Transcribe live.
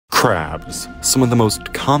Crabs, some of the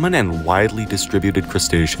most common and widely distributed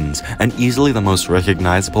crustaceans, and easily the most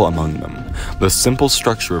recognizable among them. The simple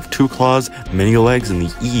structure of two claws, many legs, and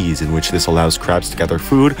the ease in which this allows crabs to gather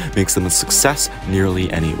food makes them a success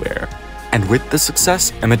nearly anywhere. And with the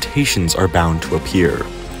success, imitations are bound to appear.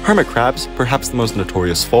 Hermit crabs, perhaps the most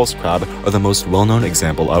notorious false crab, are the most well-known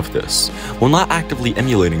example of this. While not actively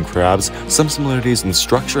emulating crabs, some similarities in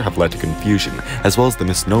structure have led to confusion, as well as the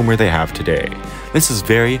misnomer they have today. This is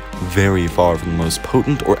very, very far from the most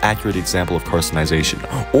potent or accurate example of carcinization,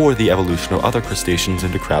 or the evolution of other crustaceans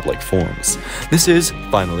into crab-like forms. This is,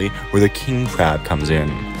 finally, where the king crab comes in.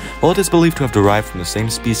 While it is believed to have derived from the same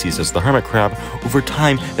species as the hermit crab, over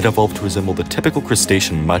time it evolved to resemble the typical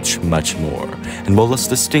crustacean much more. And while less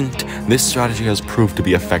distinct, this strategy has proved to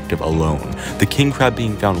be effective alone, the king crab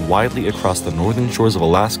being found widely across the northern shores of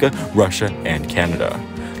Alaska, Russia, and Canada.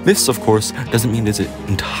 This, of course, doesn't mean it is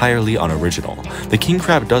entirely unoriginal. The king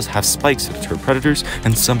crab does have spikes to deter predators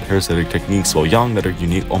and some parasitic techniques while young that are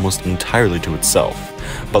unique almost entirely to itself.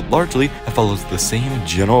 But largely, it follows the same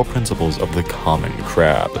general principles of the common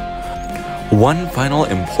crab. One final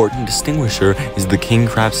important distinguisher is the king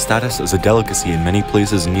crab's status as a delicacy in many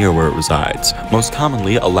places near where it resides, most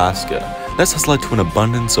commonly Alaska. This has led to an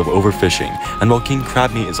abundance of overfishing, and while king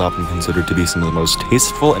crab meat is often considered to be some of the most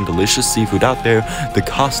tasteful and delicious seafood out there, the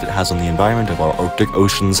cost it has on the environment of our Arctic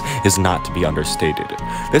oceans is not to be understated.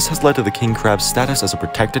 This has led to the king crab's status as a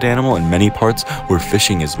protected animal in many parts where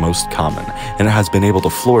fishing is most common, and it has been able to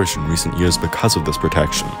flourish in recent years because of this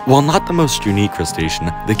protection. While not the most unique crustacean,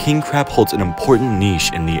 the king crab holds an important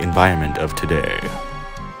niche in the environment of today.